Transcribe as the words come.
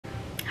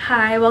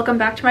Hi, welcome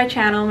back to my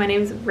channel. My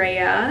name is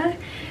Rhea.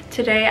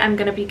 Today I'm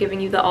going to be giving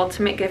you the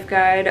ultimate gift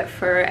guide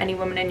for any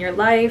woman in your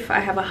life. I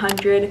have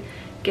 100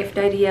 gift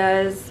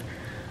ideas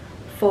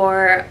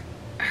for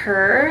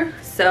her.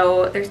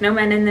 So there's no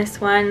men in this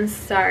one,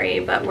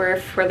 sorry, but we're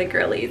for the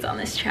girlies on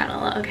this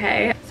channel,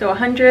 okay? So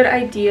 100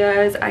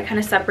 ideas. I kind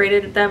of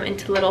separated them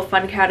into little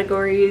fun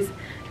categories.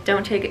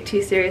 Don't take it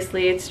too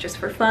seriously, it's just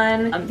for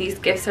fun. These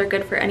gifts are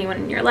good for anyone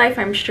in your life.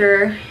 I'm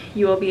sure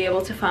you will be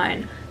able to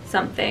find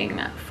something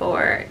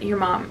for your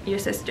mom, your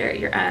sister,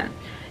 your aunt,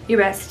 your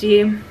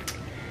bestie.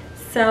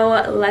 So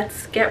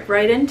let's get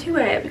right into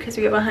it because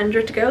we have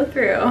 100 to go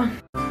through.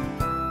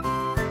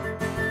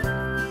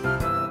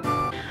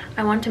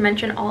 I want to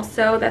mention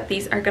also that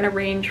these are going to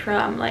range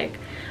from like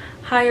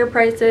higher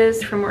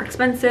prices, from more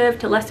expensive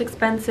to less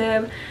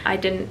expensive. I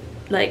didn't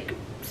like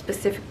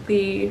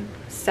specifically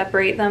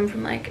separate them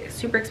from like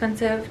super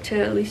expensive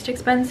to least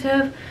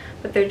expensive,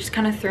 but they're just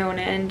kind of thrown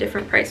in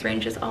different price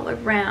ranges all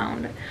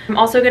around. I'm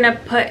also gonna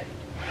put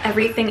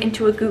everything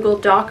into a Google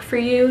Doc for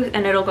you,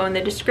 and it'll go in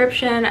the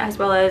description as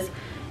well as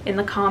in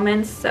the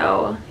comments,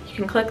 so you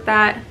can click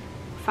that,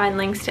 find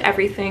links to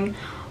everything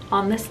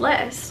on this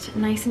list.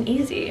 Nice and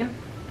easy.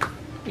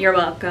 You're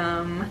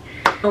welcome.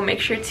 So make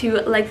sure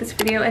to like this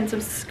video and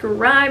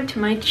subscribe to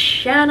my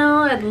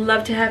channel. I'd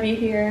love to have you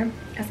here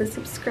as a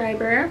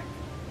subscriber.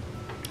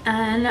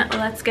 And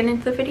let's get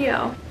into the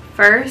video.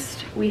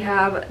 First, we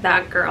have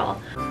that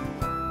girl.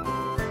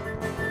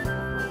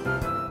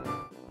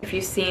 If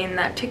you've seen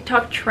that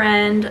TikTok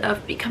trend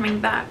of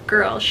becoming that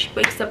girl, she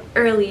wakes up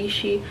early,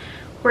 she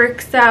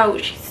works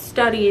out, she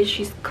studies,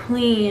 she's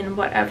clean,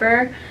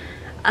 whatever.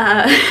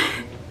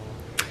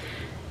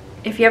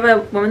 If you have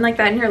a woman like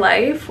that in your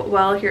life,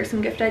 well, here's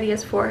some gift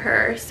ideas for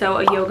her. So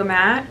a yoga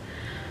mat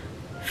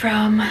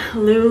from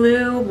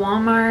Lulu,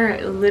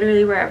 Walmart,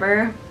 literally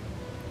wherever.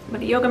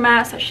 But a yoga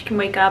mat so she can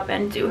wake up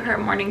and do her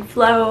morning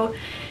flow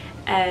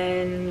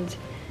and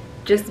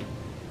just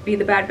be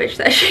the bad bitch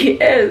that she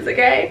is,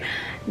 okay?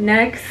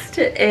 Next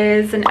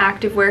is an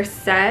activewear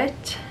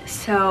set.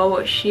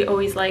 So she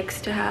always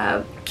likes to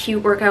have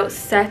cute workout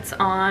sets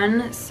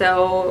on.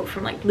 So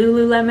from like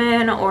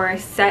Lululemon or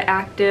Set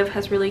Active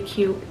has really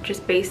cute,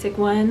 just basic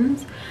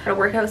ones. A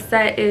workout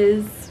set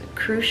is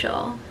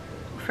crucial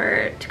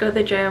to go to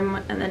the gym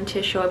and then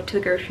to show up to the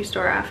grocery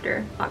store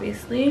after,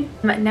 obviously.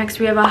 Next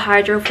we have a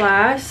hydro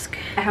flask.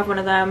 I have one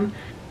of them.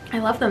 I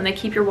love them. They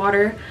keep your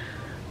water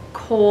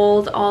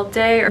cold all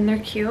day and they're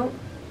cute.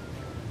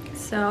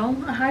 So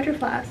a hydro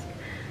flask.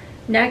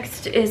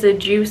 Next is a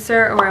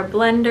juicer or a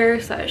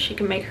blender so that she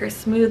can make her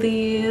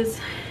smoothies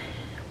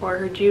or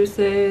her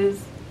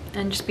juices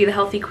and just be the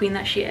healthy queen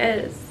that she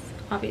is,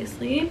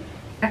 obviously.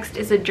 Next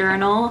is a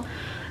journal.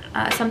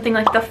 Something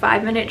like the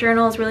 5-minute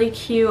journal is really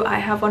cute. I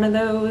have one of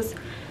those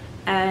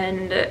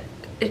and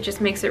it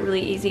just makes it really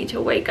easy to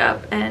wake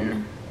up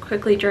and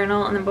quickly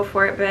journal, and then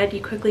before bed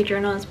you quickly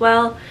journal as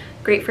well.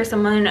 Great for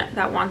someone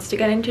that wants to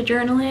get into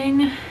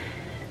journaling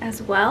as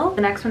well.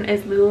 The next one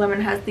is Lululemon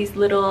has these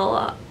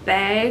little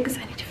bags.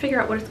 I need to figure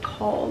out what it's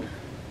called.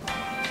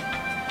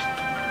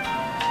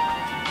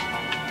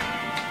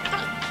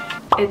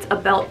 It's a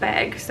belt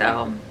bag,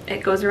 so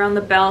it goes around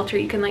the belt or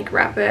you can like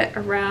wrap it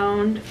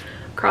around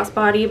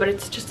crossbody, but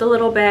it's just a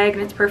little bag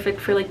and it's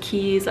perfect for like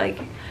keys, like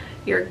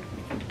your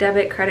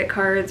debit, credit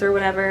cards or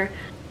whatever.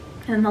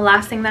 And then the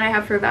last thing that I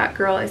have for that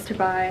girl is to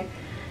buy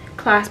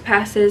class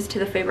passes to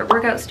the favorite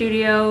workout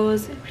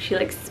studios. If she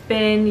likes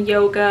spin,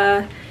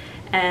 yoga,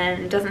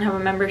 and doesn't have a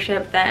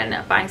membership,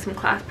 then buying some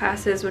class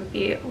passes would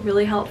be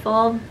really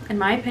helpful. In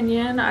my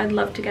opinion, I'd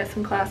love to get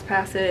some class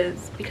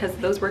passes because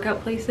those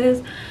workout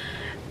places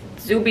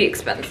do be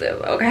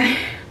expensive, okay?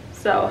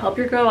 So help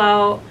your girl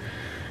out,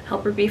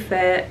 help her be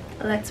fit.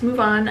 Let's move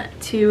on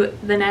to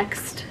the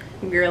next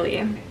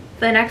girly.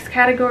 The next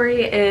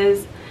category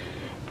is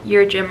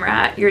your gym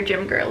rat, your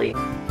gym girly.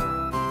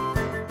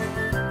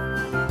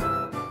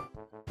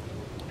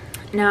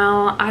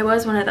 Now, I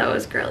was one of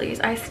those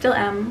girlies. I still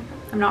am.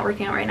 I'm not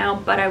working out right now,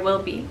 but I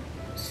will be.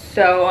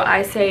 So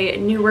I say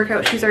new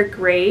workout shoes are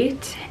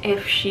great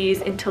if she's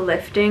into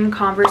lifting.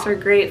 Converse are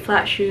great,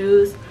 flat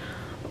shoes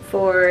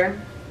for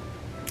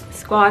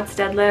squats,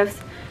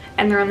 deadlifts.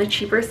 And they're on the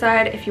cheaper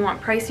side. If you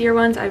want pricier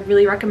ones, I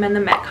really recommend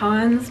the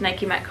Metcons,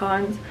 Nike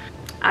Metcons.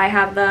 I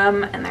have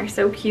them and they're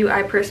so cute.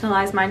 I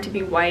personalize mine to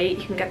be white.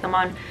 You can get them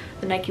on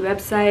the Nike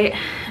website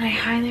and I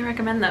highly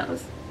recommend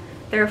those.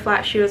 They're a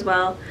flat shoe as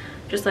well,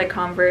 just like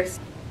Converse.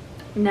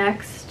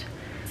 Next,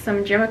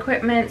 some gym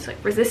equipment, so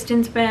like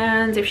resistance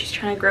bands if she's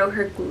trying to grow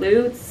her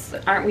glutes.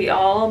 Aren't we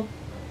all?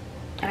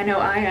 I know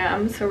I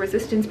am. So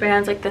resistance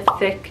bands, like the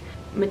thick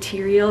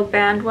material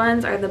band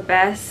ones, are the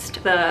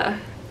best. The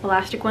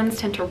elastic ones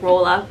tend to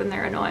roll up and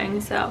they're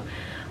annoying, so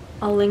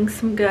I'll link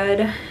some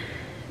good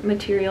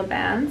material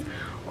bands,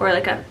 or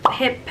like a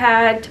hip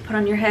pad to put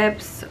on your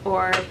hips,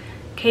 or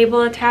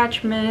cable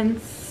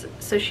attachments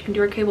so she can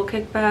do her cable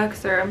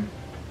kickbacks or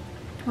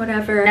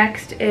whatever.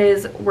 Next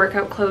is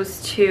workout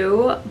clothes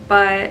too,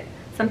 but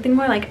something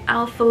more like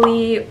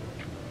Alphalete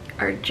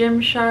or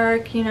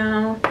Gymshark, you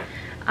know.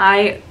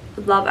 I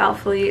love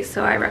Alphalete,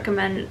 so I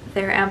recommend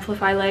their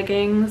Amplify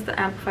leggings. The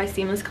Amplify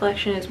Seamless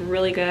collection is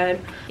really good.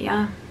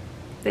 Yeah,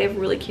 they have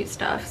really cute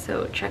stuff,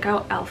 so check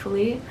out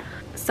Alphalete.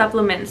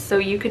 Supplements, so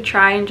you could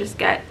try and just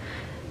get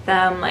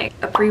them like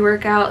a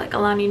pre-workout like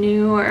Alani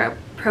Nu or a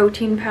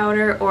protein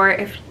powder, or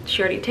if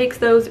she already takes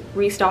those,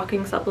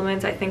 restocking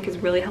supplements I think is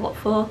really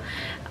helpful.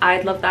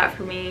 I'd love that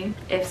for me.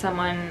 If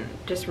someone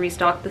just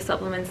restocked the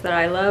supplements that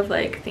I love,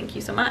 like, thank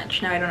you so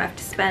much. Now I don't have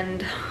to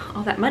spend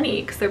all that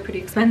money because they're pretty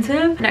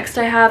expensive. Next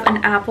I have an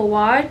Apple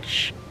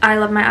Watch. I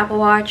love my Apple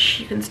Watch.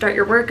 You can start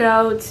your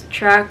workouts,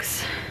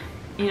 tracks,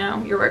 you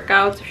know, your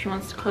workouts if she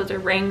wants to close her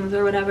rings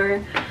or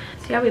whatever.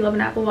 So yeah, we love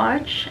an Apple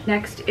Watch.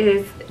 Next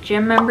is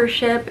gym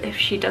membership. If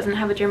she doesn't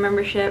have a gym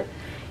membership,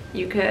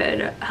 you could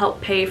help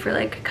pay for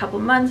like a couple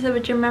months of a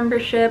gym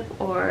membership,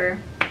 or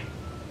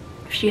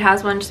if she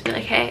has one, just be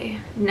like, hey,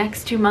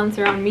 next 2 months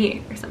are on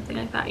me or something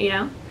like that, you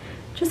know?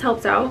 Just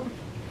helps out.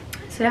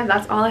 So yeah,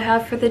 that's all I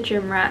have for the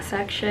gym rat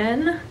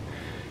section.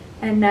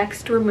 And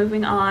next we're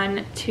moving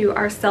on to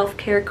our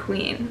self-care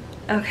queen.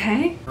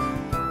 Okay.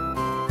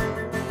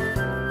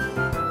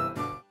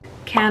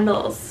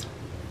 Candles.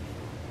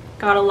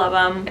 Gotta love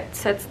them. It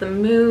sets the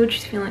mood.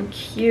 She's feeling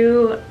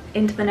cute.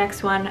 Into the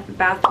next one,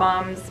 bath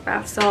bombs,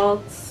 bath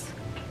salts,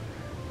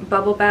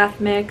 bubble bath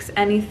mix,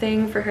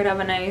 anything for her to have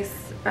a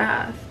nice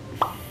bath.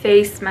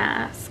 Face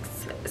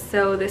masks.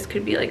 So this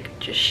could be like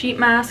just sheet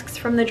masks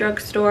from the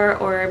drugstore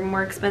or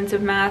more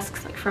expensive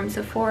masks like from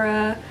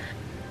Sephora.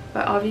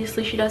 But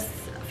obviously she does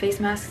face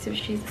masks if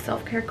she's a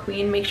self-care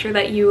queen. Make sure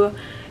that you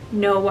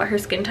know what her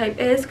skin type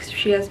is, because if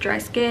she has dry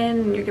skin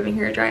and you're giving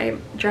her a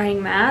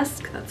drying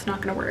mask, that's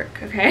not gonna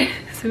work, okay?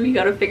 So we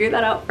gotta figure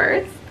that out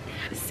first.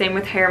 Same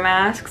with hair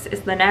masks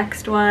is the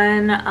next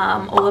one.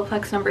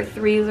 Olaplex number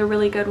 3 is a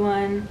really good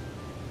one.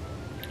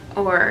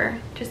 Or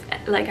just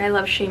like, I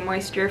love Shea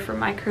Moisture for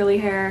my curly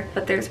hair,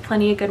 but there's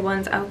plenty of good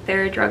ones out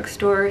there.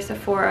 Drugstore,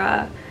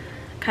 Sephora.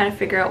 Kind of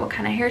figure out what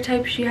kind of hair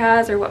type she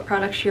has or what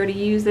product she already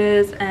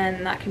uses,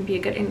 and that can be a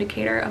good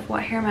indicator of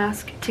what hair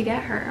mask to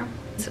get her.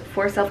 So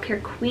for self-care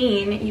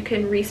queen, you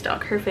can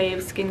restock her fave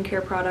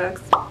skincare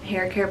products,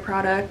 hair care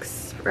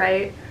products,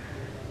 right?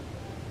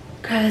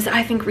 Because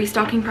I think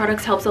restocking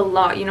products helps a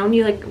lot. You know, when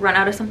you like run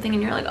out of something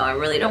and you're like, oh, I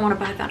really don't want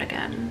to buy that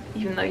again,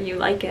 even though you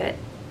like it.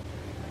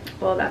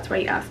 Well, that's why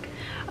you ask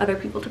other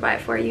people to buy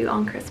it for you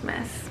on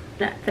Christmas.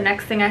 The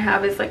next thing I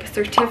have is like a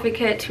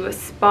certificate to a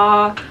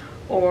spa,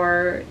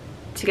 or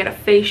to get a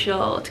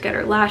facial, to get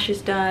her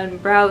lashes done,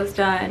 brows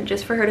done,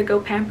 just for her to go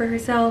pamper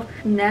herself.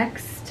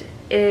 Next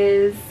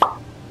is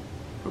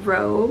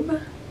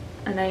robe,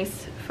 a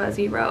nice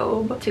fuzzy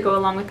robe. To go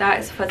along with that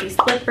is fuzzy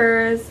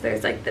slippers.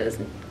 There's like those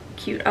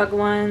cute UGG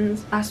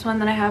ones. Last one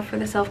that I have for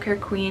the self-care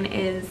queen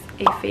is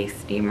a face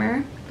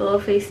steamer. The little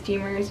face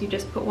steamers, you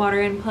just put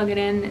water in, plug it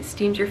in, it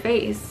steams your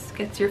face,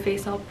 gets your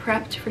face all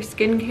prepped for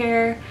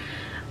skincare.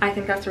 I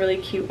think that's a really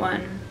cute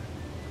one,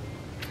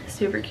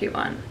 super cute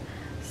one.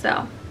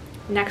 So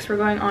next we're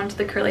going on to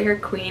the curly hair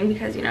queen,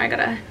 because you know I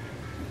gotta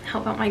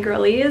help out my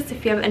girlies.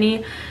 If you have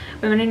any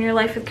women in your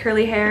life with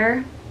curly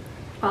hair,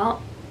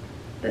 well,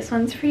 this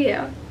one's for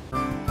you.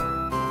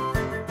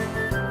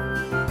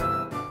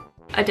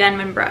 A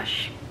Denman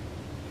brush.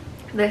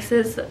 This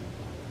is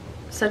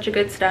such a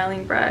good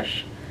styling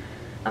brush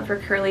for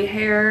curly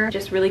hair.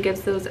 Just really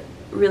gives those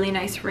really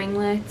nice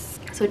ringlets.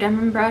 So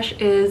Denman brush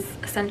is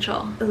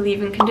essential.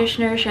 Leave-in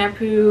conditioner,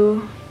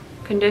 shampoo,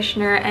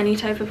 conditioner, any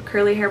type of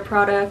curly hair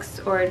products,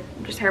 or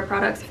just hair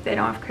products if they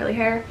don't have curly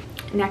hair.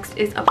 Next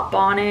is a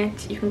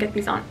bonnet. You can get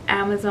these on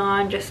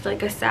Amazon, just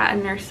like a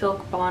satin or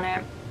silk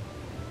bonnet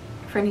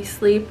for any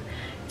sleep,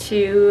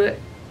 to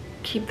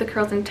keep the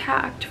curls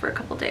intact for a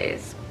couple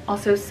days.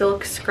 Also,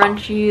 silk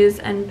scrunchies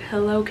and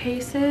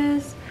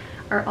pillowcases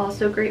are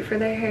also great for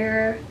the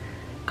hair.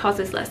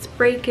 Causes less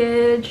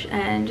breakage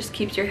and just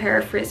keeps your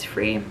hair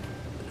frizz-free.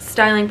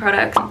 Styling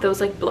products,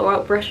 those like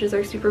blowout brushes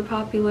are super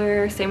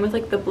popular. Same with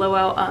like the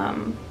blowout,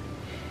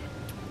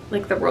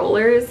 like the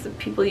rollers.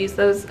 People use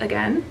those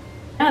again.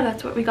 Yeah,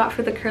 that's what we got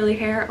for the curly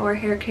hair or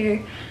hair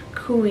care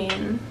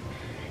queen.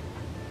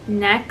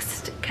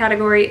 Next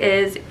category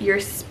is your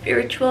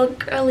spiritual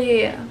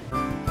girly.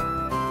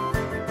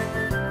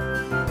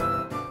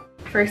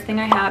 First thing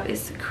I have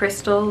is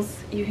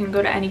crystals. You can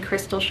go to any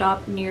crystal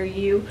shop near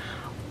you,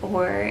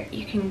 or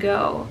you can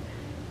go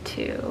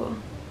to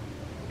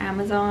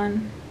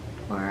Amazon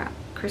or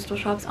crystal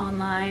shops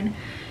online.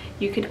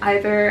 You could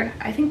either,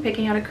 I think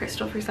picking out a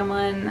crystal for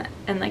someone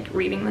and like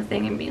reading the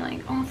thing and being like,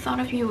 oh, thought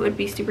of you, would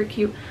be super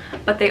cute.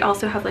 But they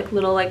also have like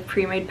little like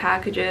pre-made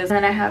packages. And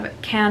then I have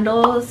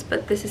candles,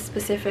 but this is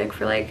specific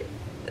for like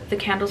the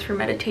candles for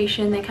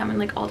meditation. They come in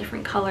like all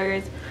different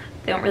colors.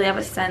 They don't really have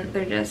a scent.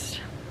 They're just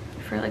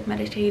for like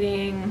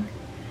meditating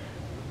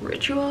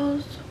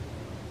rituals,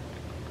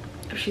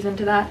 if she's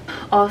into that.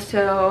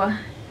 Also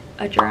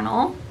a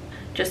journal,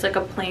 just like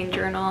a plain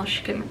journal.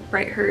 She can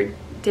write her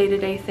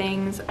day-to-day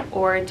things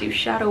or do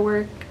shadow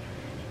work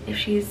if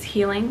she's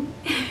healing.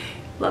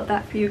 Love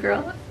that for you,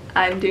 girl.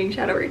 I'm doing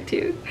shadow work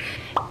too.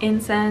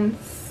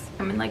 Incense,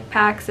 I'm in like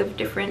packs of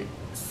different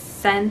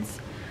scents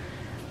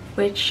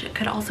which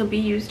could also be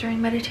used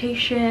during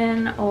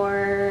meditation,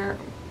 or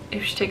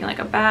if she's taking like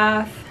a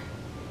bath,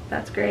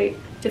 that's great.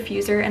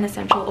 Diffuser and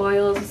essential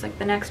oils is like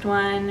the next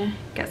one.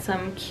 Get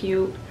some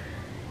cute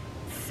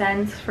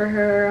scents for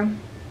her.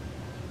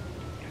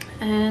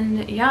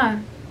 And yeah,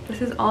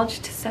 this is all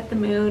just to set the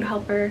mood,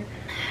 help her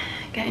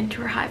get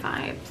into her high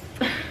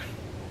vibes.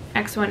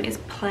 Next one is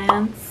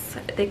plants.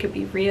 They could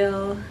be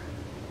real,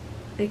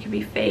 they could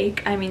be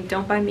fake. I mean,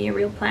 don't buy me a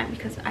real plant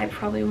because I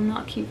probably will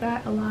not keep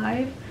that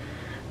alive,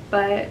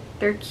 but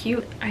they're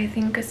cute. I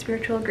think a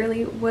spiritual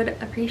girly would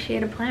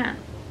appreciate a plant.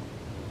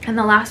 And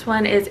the last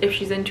one is, if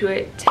she's into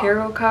it,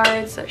 tarot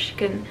cards, so she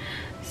can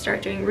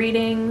start doing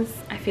readings.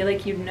 I feel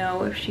like you'd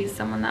know if she's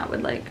someone that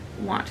would like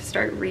want to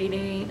start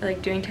reading,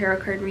 like doing tarot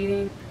card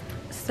reading.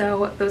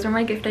 So those are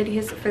my gift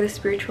ideas for the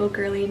spiritual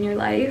girly in your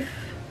life.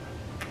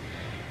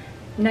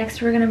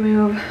 Next, we're gonna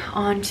move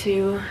on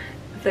to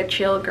the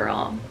chill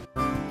girl.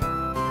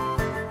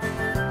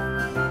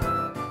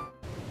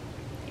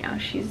 You know,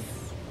 she's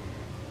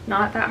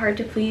not that hard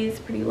to please,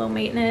 pretty low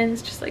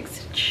maintenance, just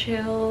likes to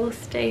chill,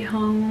 stay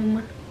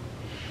home.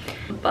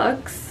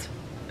 Books,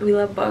 we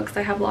love books.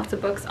 I have lots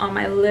of books on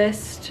my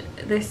list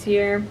this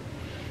year.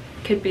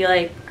 Could be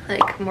like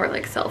more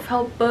like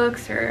self-help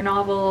books or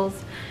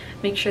novels.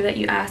 Make sure that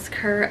you ask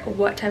her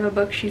what type of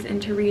book she's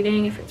into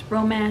reading, if it's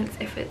romance,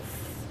 if it's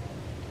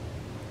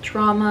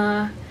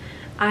drama.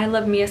 I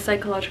love me a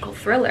psychological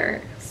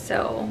thriller,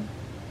 so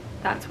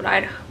that's what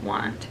I'd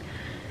want.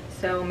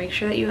 So make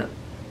sure that you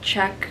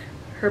check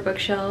her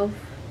bookshelf.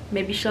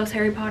 Maybe she loves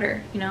Harry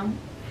Potter, you know.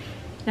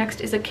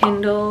 Next is a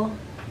Kindle,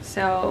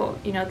 so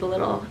you know, the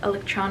little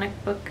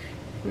electronic book,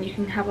 and you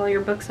can have all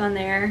your books on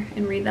there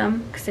and read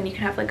them, because then you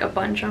can have like a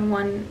bunch on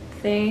one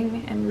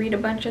thing and read a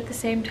bunch at the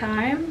same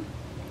time.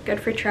 Good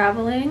for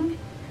traveling,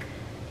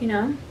 you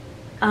know.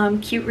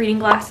 Cute reading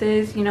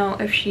glasses, you know,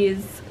 if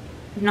she's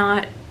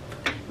not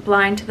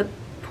blind to the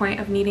point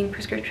of needing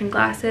prescription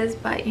glasses,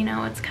 but you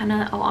know, it's kind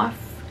of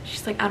off.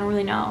 She's like, I don't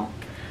really know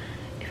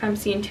if I'm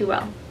seeing too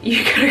well.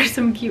 You get her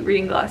some cute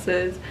reading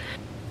glasses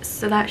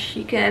so that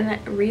she can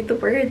read the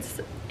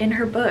words in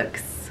her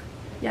books.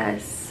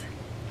 Yes.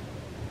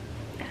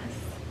 Yes.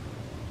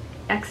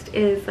 Next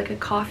is like a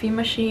coffee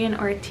machine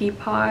or a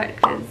teapot,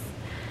 because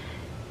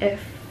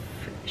if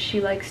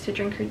she likes to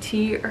drink her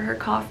tea or her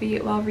coffee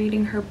while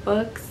reading her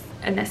books,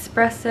 an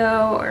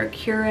espresso or a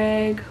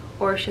Keurig,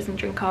 or if she doesn't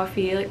drink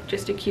coffee, like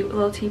just a cute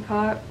little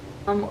teapot,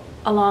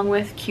 along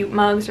with cute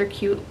mugs or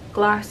cute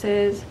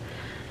glasses,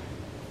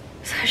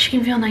 so she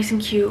can feel nice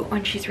and cute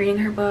when she's reading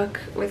her book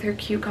with her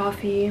cute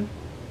coffee.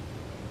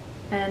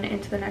 And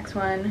into the next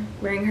one,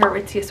 wearing her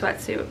Aritzia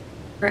sweatsuit,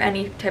 or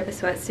any type of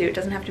sweatsuit. It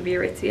doesn't have to be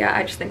Aritzia.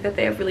 I just think that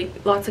they have really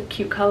lots of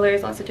cute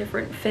colors, lots of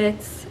different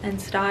fits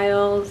and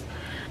styles.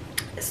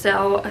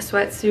 So a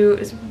sweatsuit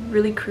is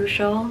really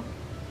crucial,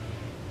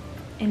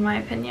 in my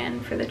opinion,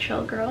 for the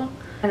chill girl.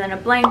 And then a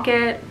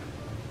blanket,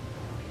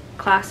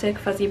 classic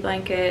fuzzy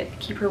blanket,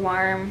 keep her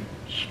warm.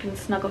 She can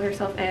snuggle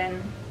herself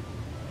in.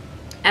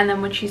 And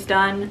then when she's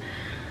done,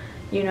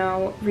 you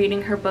know,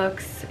 reading her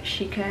books,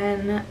 she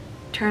can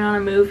turn on a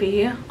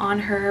movie on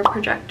her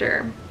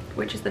projector,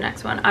 which is the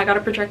next one. I got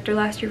a projector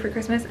last year for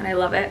Christmas and I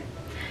love it.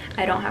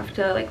 I don't have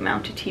to like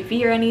mount a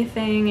TV or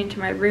anything into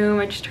my room.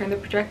 I just turn the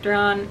projector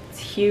on. It's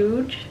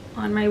huge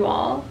on my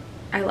wall.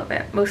 I love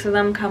it. Most of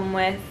them come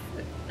with,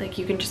 like,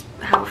 you can just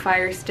have a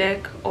Fire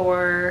Stick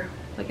or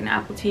like an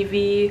Apple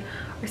TV,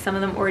 or some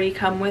of them already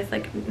come with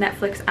like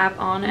Netflix app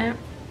on it,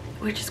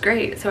 which is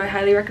great. So I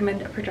highly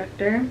recommend a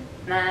projector. And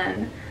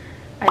then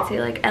I'd say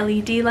like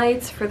LED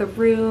lights for the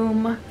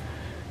room,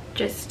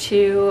 just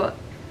to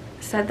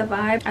set the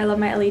vibe. I love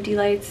my LED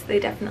lights. They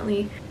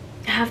definitely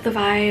have the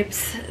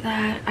vibes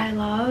that I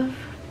love,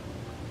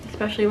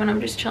 especially when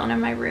I'm just chilling in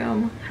my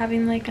room,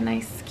 having like a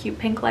nice cute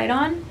pink light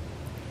on.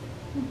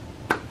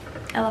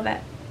 I love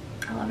it.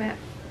 I love it.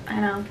 I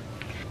know.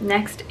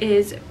 Next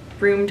is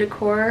room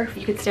decor.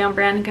 You could stay on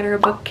brand and get her a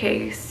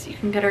bookcase. You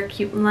can get her a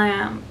cute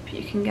lamp.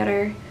 You can get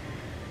her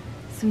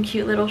some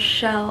cute little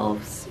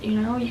shelves. You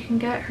know, you can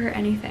get her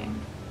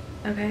anything.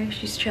 Okay?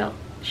 She's chill.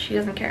 She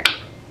doesn't care.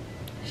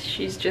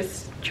 She's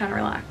just trying to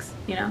relax,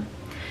 you know?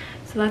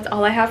 So that's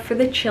all I have for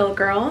the chill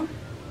girl.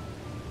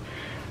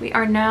 We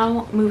are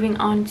now moving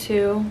on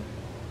to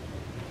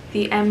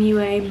the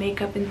MUA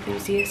makeup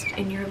enthusiast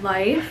in your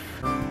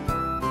life.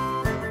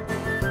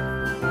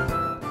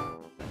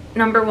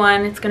 Number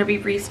one, it's gonna be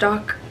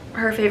restock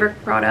her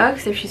favorite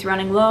products. If she's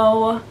running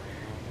low,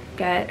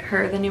 get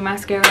her the new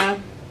mascara,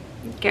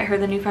 get her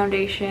the new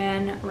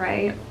foundation,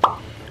 right?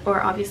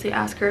 Or obviously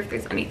ask her if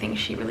there's anything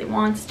she really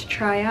wants to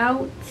try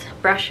out.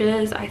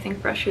 Brushes, I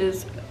think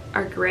brushes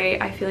are great.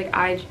 I feel like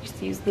I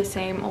just use the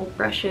same old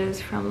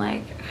brushes from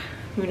like,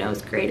 who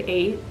knows, grade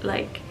 8.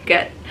 Like,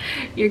 get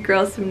your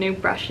girl some new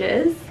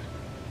brushes.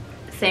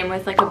 Same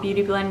with like a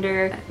beauty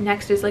blender.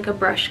 Next is like a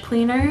brush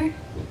cleaner.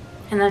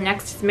 And then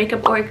next is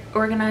makeup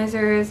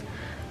organizers,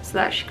 so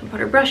that she can put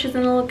her brushes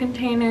in a little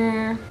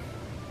container,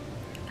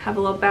 have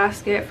a little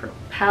basket for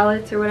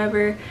palettes or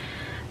whatever.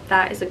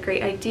 That is a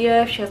great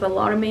idea if she has a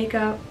lot of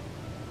makeup.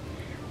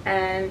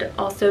 and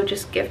also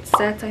just gift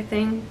sets, I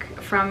think,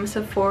 from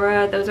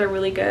Sephora. Those are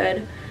really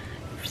good,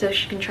 so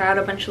she can try out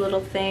a bunch of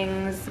little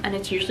things, and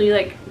it's usually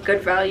like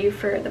good value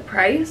for the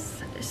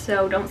price,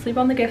 so don't sleep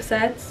on the gift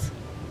sets.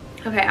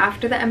 Okay,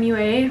 after the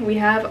MUA, we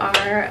have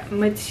our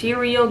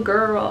Material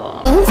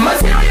Girl.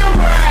 Material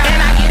Girl!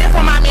 And I get it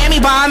from my mammy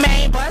bomb.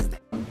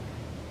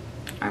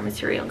 Our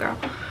Material Girl.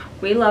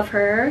 We love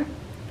her.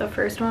 The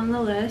first one on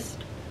the list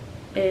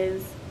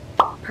is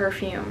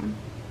perfume.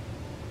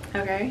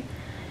 Okay?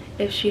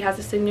 If she has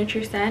a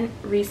signature scent,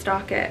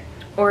 restock it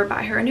or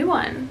buy her a new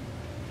one.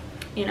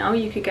 You know,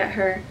 you could get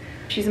her.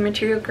 She's a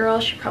Material Girl.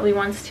 She probably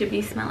wants to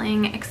be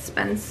smelling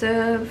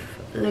expensive,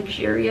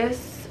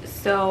 luxurious.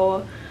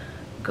 So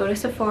go to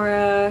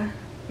Sephora,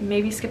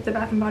 maybe skip the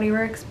Bath & Body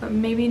Works, but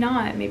maybe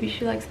not. Maybe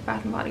she likes the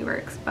Bath & Body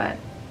Works, but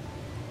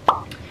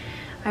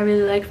I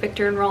really like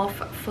Viktor & Rolf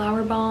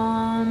Flower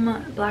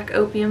Bomb. Black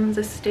Opium's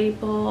a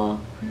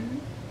staple.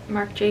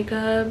 Marc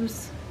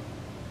Jacobs,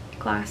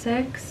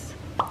 classics.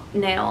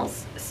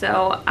 Nails.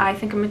 So I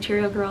think of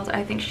Material Girls,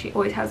 I think she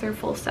always has her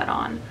full set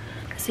on.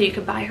 So you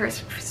could buy her a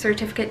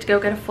certificate to go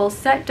get a full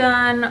set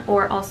done,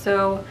 or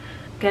also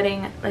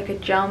getting like a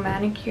gel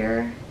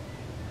manicure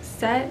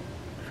set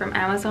from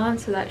Amazon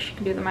so that she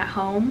can do them at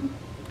home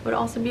would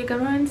also be a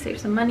good one. Save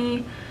some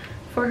money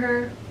for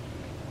her.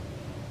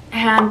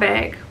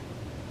 Handbag.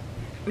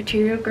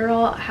 Material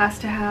Girl has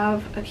to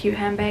have a cute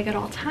handbag at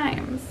all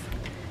times,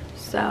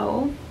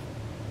 so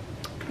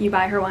you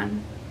buy her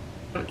one.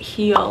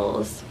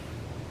 Heels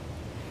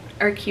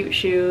or cute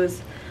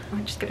shoes.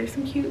 Just get her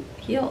some cute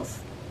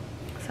heels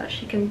so that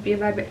she can be a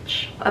bad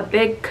bitch. A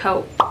big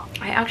coat.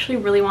 I actually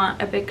really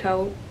want a big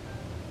coat,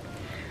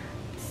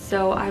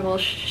 so I will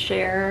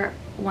share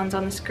ones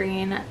on the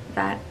screen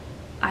that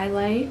I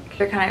like.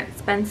 They're kind of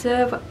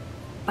expensive,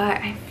 but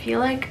I feel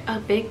like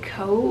a big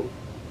coat,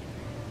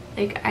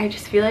 like I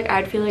just feel like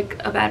I'd feel like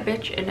a bad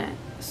bitch in it,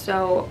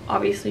 so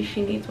obviously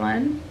she needs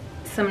one.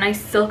 Some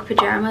nice silk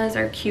pajamas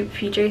or cute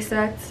PJ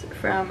sets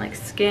from like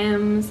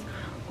Skims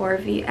or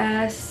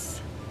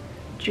VS.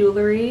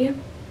 Jewelry.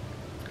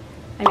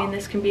 I mean,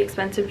 this can be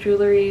expensive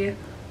jewelry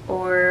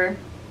or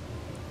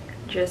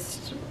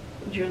just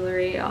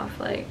jewelry off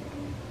like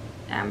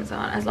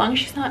Amazon, as long as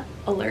she's not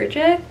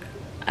allergic.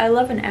 I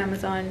love an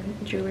Amazon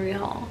jewelry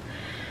haul.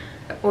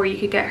 Or you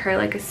could get her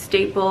like a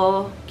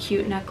staple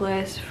cute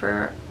necklace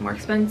for more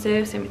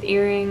expensive. Same with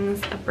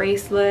earrings, a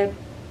bracelet.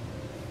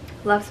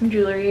 Love some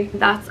jewelry.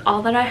 That's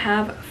all that I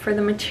have for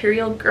the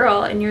Material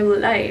Girl in your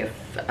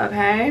life,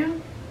 okay?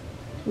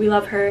 We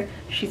love her.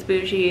 She's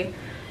bougie.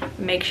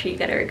 Make sure you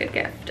get her a good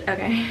gift,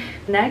 okay?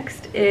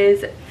 Next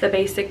is the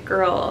basic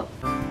girl.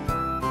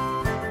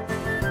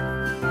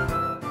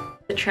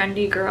 The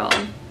trendy girl.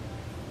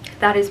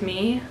 That is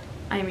me.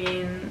 I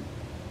mean,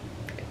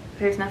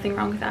 there's nothing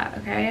wrong with that,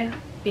 okay?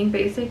 Being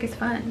basic is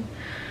fun.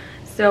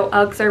 So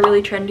Uggs are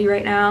really trendy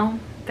right now.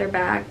 They're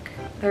back.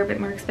 They're a bit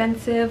more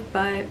expensive,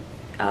 but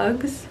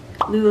Uggs.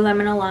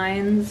 Lululemon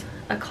Aligns,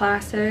 a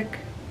classic.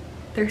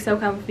 They're so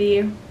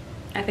comfy.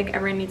 I think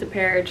everyone needs a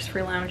pair just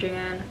for lounging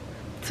in.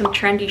 Some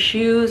trendy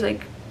shoes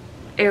like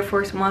Air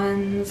Force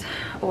Ones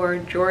or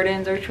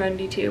Jordans are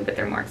trendy too, but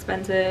they're more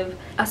expensive.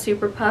 A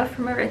Super Puff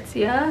from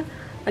ARTSY,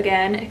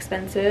 again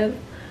expensive,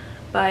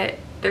 but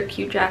they're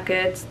cute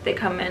jackets. They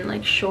come in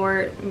like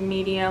short,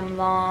 medium,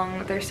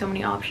 long. There's so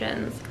many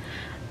options.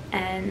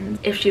 And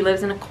if she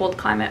lives in a cold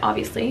climate,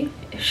 obviously.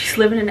 If she's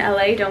living in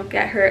LA, don't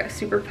get her a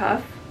Super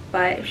Puff.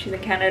 But if she's in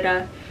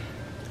Canada,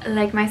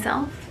 like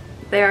myself,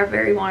 they are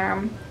very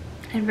warm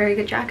and very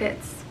good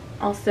jackets.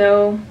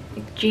 Also,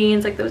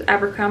 jeans, like those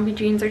Abercrombie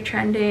jeans are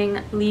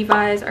trending.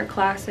 Levi's are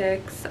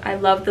classics. I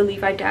love the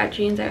Levi dad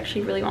jeans. I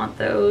actually really want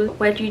those.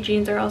 Wedgie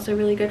jeans are also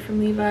really good from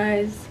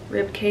Levi's.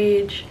 Rib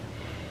cage.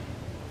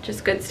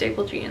 Just good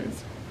staple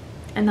jeans.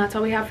 And that's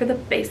all we have for the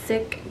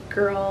basic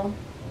girl.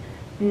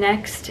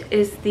 Next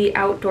is the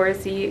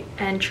outdoorsy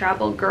and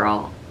travel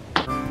girl.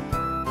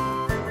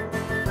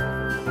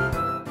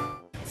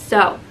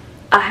 So,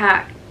 a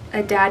hat,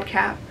 a dad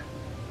cap.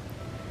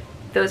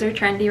 Those are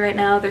trendy right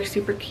now. They're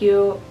super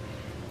cute.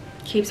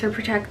 Keeps her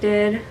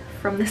protected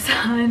from the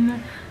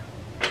sun.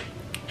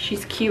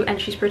 She's cute and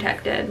she's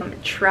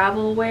protected.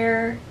 Travel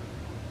wear.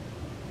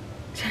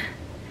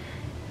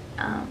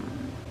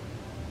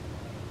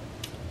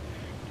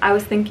 I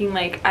was thinking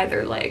like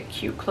either like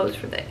cute clothes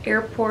for the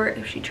airport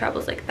if she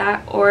travels like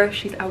that, or if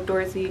she's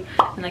outdoorsy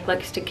and like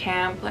likes to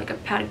camp, like a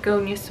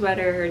Patagonia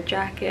sweater or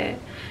jacket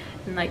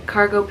and like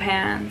cargo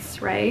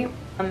pants, right?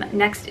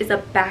 Next is a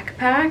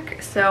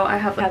backpack. So I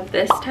have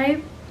this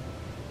type.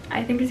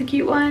 I think is a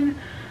cute one,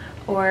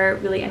 or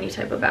really any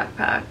type of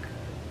backpack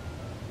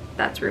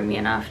that's roomy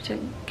enough to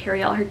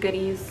carry all her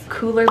goodies.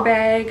 Cooler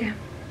bag.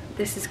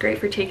 This is great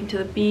for taking to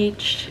the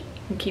beach. You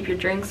can keep your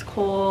drinks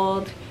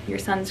cold, your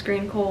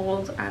sunscreen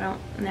cold. I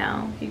don't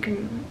know. You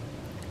can.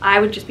 I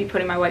would just be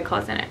putting my White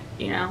Claws in it,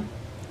 you know.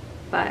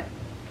 But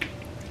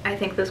I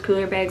think those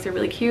cooler bags are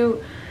really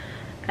cute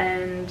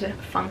and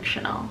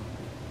functional.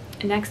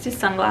 Next is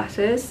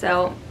sunglasses.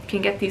 So you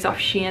can get these off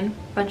Shein.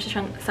 Bunch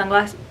of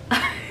sunglasses.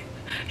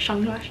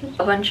 sunglasses,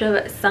 a bunch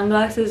of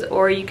sunglasses,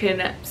 or you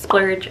can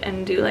splurge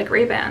and do like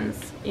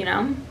Ray-Bans, you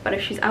know. But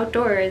if she's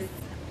outdoors,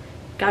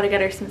 gotta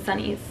get her some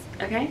sunnies.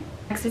 Okay,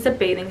 next is a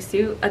bathing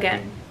suit.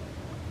 Again,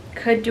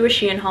 could do a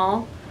Shein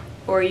haul,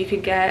 or you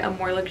could get a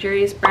more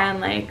luxurious brand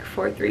like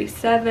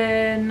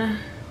 437.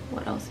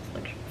 What else is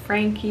luxury?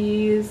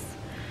 Frankie's,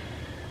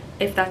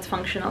 if that's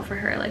functional for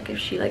her. Like if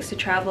she likes to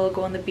travel,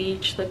 go on the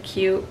beach, look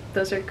cute,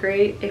 those are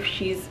great. If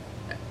she's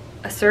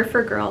a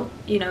surfer girl,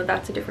 you know,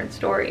 that's a different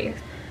story.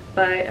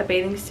 But a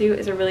bathing suit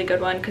is a really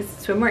good one because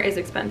swimwear is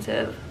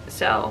expensive.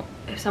 So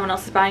if someone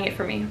else is buying it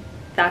for me,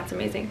 that's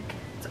amazing.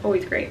 It's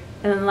always great.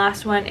 And then the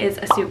last one is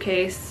a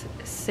suitcase.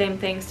 Same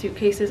thing,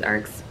 suitcases are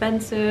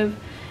expensive.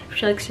 If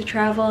she likes to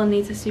travel and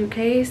needs a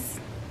suitcase,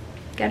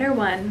 get her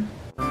one.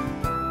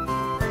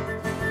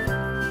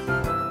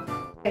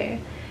 Okay,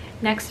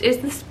 next is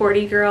the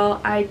sporty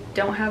girl. I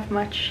don't have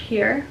much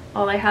here.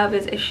 All I have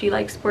is if she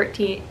likes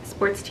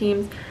sports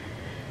teams,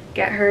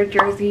 get her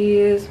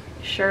jerseys,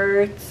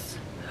 shirts,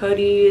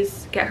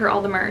 hoodies, get her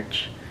all the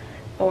merch,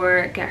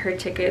 or get her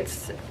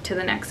tickets to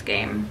the next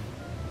game,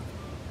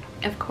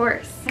 of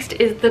course. Next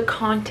is the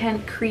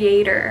content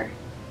creator,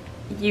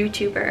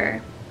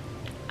 YouTuber,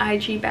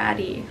 IG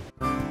baddie.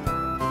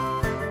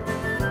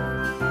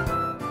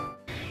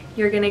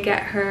 You're gonna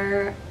get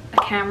her a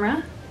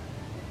camera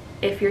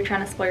if you're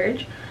trying to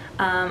splurge.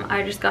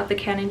 I just got the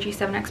Canon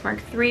G7X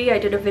Mark III. I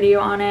did a video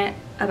on it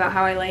about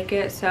how I like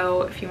it,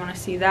 so if you want to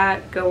see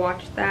that, go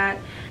watch that.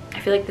 I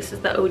feel like this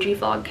is the OG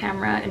vlog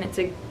camera, and it's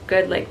a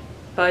good like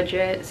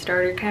budget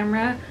starter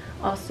camera.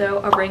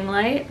 Also a ring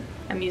light.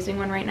 I'm using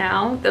one right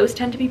now. Those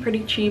tend to be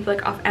pretty cheap,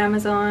 like off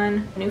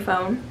Amazon. New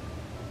phone.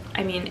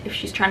 I mean, if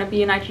she's trying to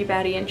be an IG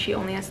baddie and she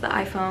only has the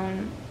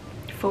iPhone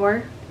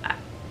 4,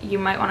 you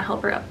might want to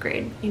help her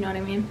upgrade, you know what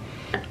I mean?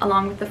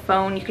 Along with the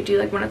phone, you could do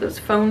like one of those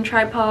phone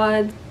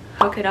tripods,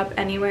 hook it up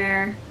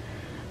anywhere.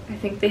 I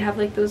think they have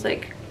like those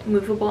like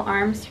movable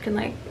arms you can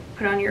like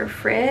put on your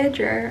fridge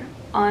or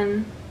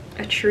on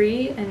a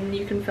tree and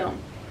you can film.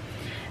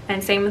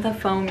 And same with a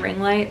phone ring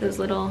light, those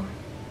little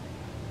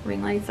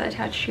ring lights that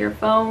attach to your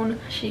phone.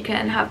 She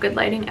can have good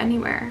lighting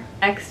anywhere.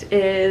 Next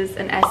is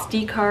an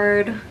SD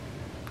card.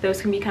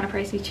 Those can be kind of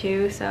pricey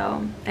too,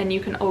 so, and you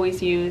can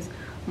always use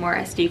more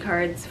SD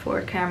cards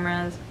for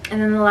cameras.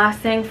 And then the last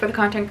thing for the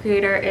content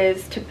creator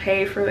is to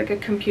pay for like a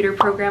computer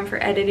program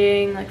for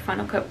editing, like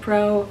Final Cut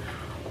Pro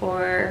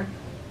or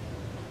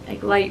like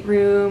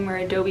Lightroom or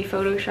Adobe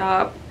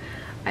Photoshop.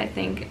 I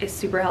think is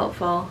super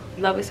helpful.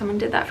 I'd love if someone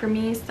did that for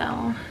me,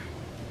 so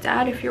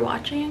Dad, if you're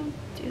watching,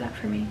 do that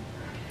for me.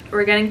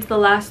 We're getting to the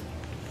last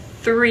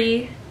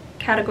 3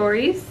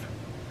 categories.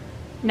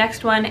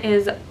 Next one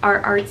is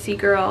our artsy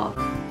girl.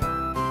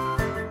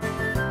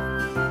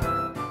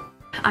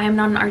 I am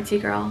not an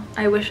artsy girl.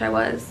 I wish I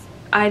was.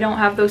 I don't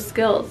have those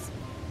skills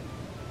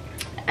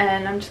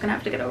and I'm just gonna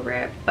have to get over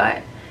it.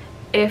 But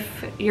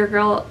if your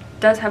girl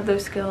does have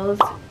those skills,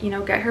 you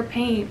know, get her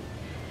paint,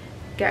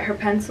 get her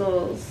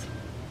pencils,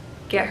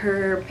 get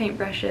her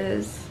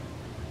paintbrushes,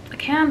 a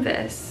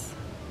canvas,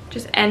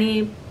 just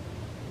any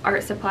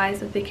art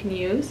supplies that they can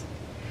use.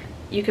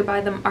 You could buy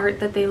them art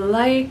that they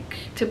like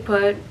to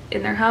put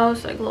in their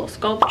house, like a little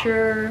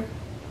sculpture,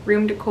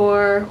 room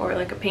decor, or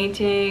like a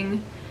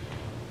painting.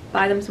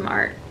 Buy them some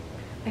art.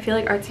 I feel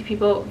like artsy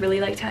people really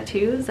like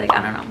tattoos. Like,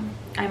 I don't know,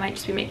 I might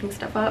just be making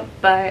stuff up,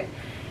 but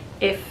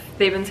if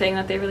they've been saying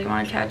that they really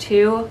want a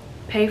tattoo,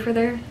 pay for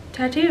their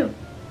tattoo.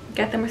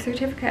 Get them a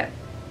certificate.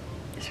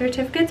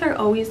 Certificates are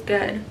always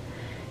good.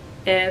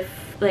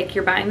 If like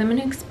you're buying them an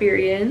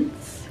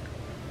experience,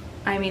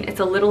 I mean,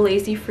 it's a little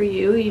lazy for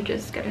you, you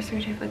just get a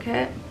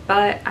certificate,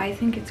 but I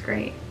think it's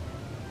great.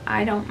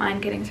 I don't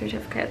mind getting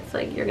certificates.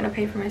 Like, you're gonna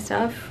pay for my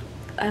stuff,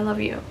 I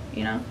love you,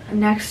 you know?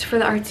 Next for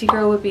the artsy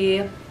girl would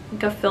be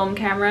like a film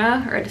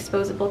camera or a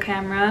disposable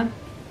camera.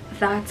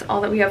 That's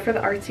all that we have for the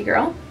artsy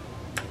girl.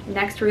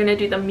 Next we're gonna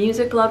do the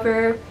music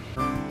lover.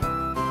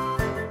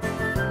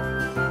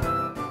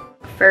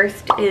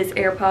 First is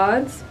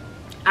AirPods.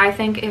 I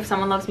think if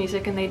someone loves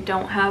music and they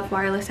don't have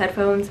wireless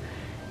headphones,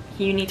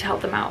 you need to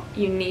help them out.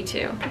 You need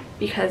to,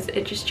 because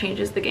it just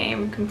changes the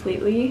game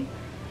completely.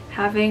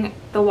 Having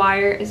the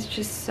wire is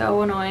just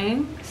so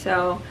annoying.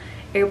 So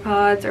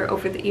AirPods or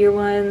over-the-ear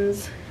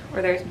ones,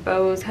 or there's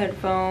Bose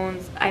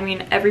headphones. I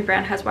mean, every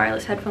brand has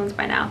wireless headphones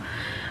by now,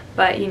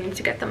 but you need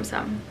to get them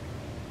some.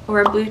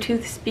 Or a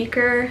Bluetooth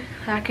speaker.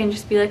 That can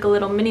just be like a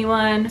little mini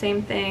one.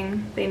 Same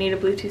thing, they need a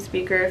Bluetooth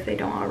speaker if they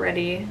don't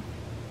already.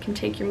 You can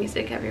take your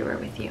music everywhere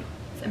with you.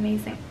 It's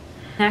amazing.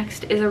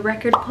 Next is a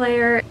record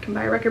player. You can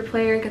buy a record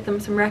player, get them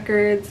some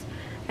records.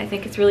 I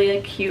think it's really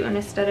like cute and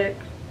aesthetic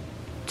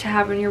to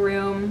have in your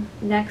room.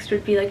 Next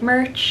would be like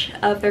merch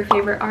of their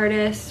favorite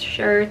artists,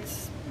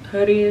 shirts,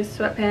 hoodies,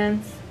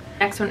 sweatpants.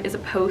 Next one is a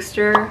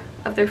poster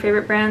of their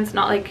favorite brands,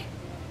 not like,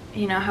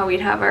 you know, how we'd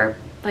have our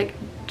like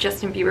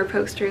Justin Bieber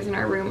posters in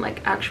our room,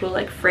 like actual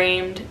like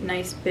framed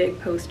nice big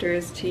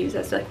posters to use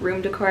as like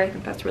room decor. I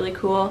think that's really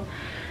cool.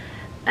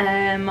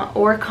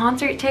 Or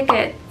concert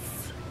tickets.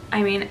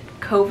 I mean,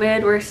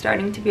 COVID, we're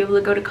starting to be able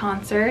to go to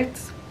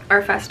concerts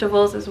or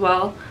festivals as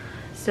well.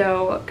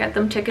 So get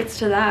them tickets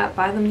to that,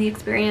 buy them the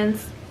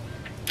experience.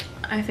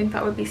 I think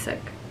that would be sick.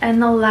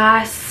 And the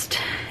last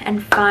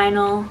and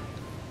final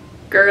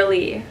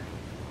girly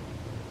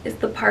is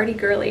the party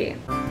girly.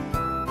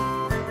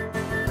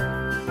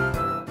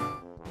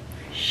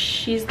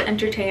 She's the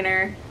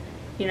entertainer,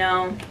 you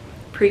know,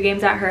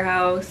 pre-games at her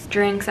house,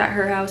 drinks at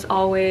her house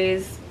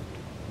always.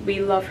 We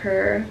love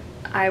her.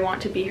 I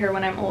want to be her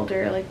when I'm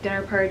older, like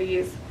dinner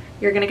parties.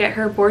 You're gonna get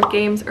her board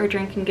games or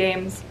drinking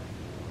games.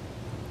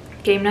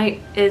 Game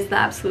night is the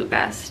absolute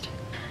best.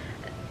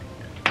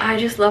 I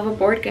just love a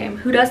board game.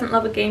 Who doesn't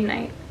love a game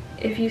night?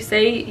 If you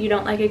say you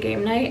don't like a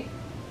game night,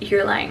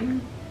 you're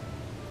lying.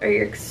 Or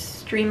you're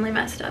extremely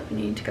messed up and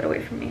you need to get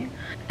away from me.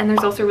 And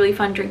there's also really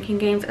fun drinking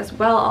games as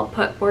well. I'll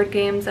put board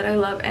games that I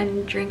love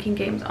and drinking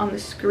games on the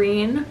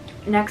screen.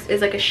 Next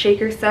is like a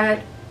shaker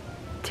set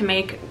to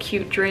make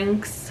cute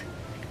drinks.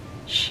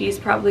 She's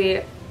probably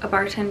a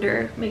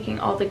bartender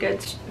making all the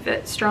good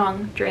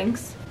strong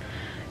drinks.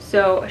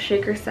 So a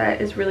shaker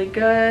set is really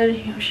good.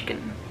 You know, she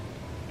can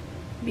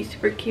be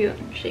super cute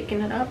and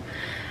shaking it up.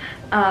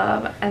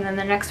 And then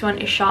the next one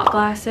is shot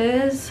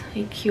glasses,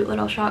 like cute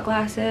little shot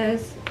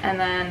glasses. And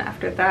then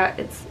after that,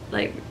 it's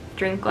like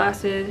drink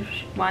glasses,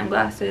 wine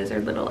glasses, or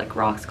little like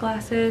rocks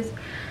glasses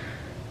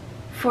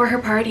for her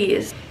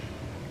parties.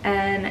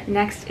 And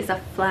next is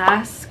a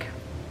flask,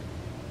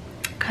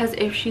 because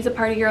if she's a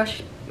party girl,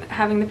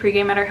 having the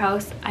pregame at her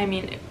house, I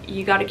mean,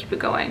 you got to keep it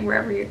going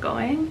wherever you're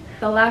going.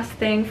 The last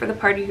thing for the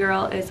party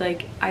girl is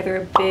like either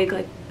a big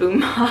like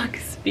boombox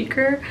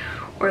speaker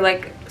or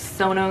like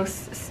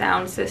Sonos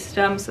sound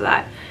system, so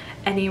that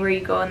anywhere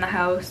you go in the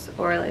house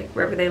or like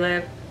wherever they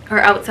live or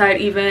outside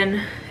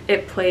even,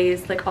 it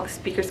plays, like all the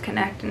speakers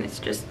connect and it's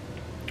just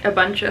a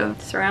bunch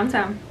of surround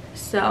sound.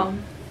 So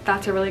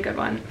that's a really good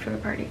one for the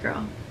party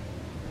girl.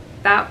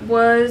 That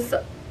was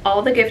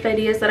all the gift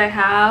ideas that I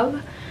have.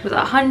 It was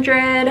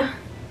 100,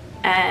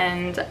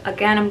 and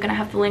again, I'm gonna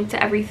have the link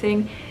to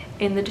everything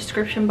in the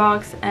description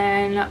box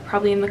and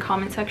probably in the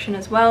comment section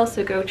as well,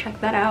 so go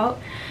check that out.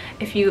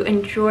 If you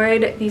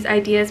enjoyed these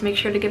ideas, make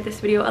sure to give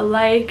this video a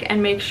like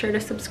and make sure to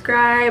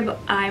subscribe.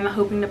 I'm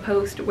hoping to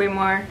post way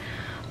more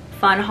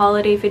fun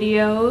holiday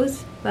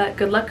videos, but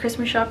good luck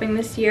Christmas shopping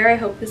this year. I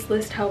hope this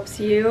list helps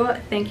you.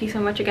 Thank you so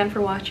much again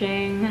for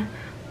watching.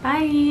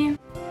 Bye!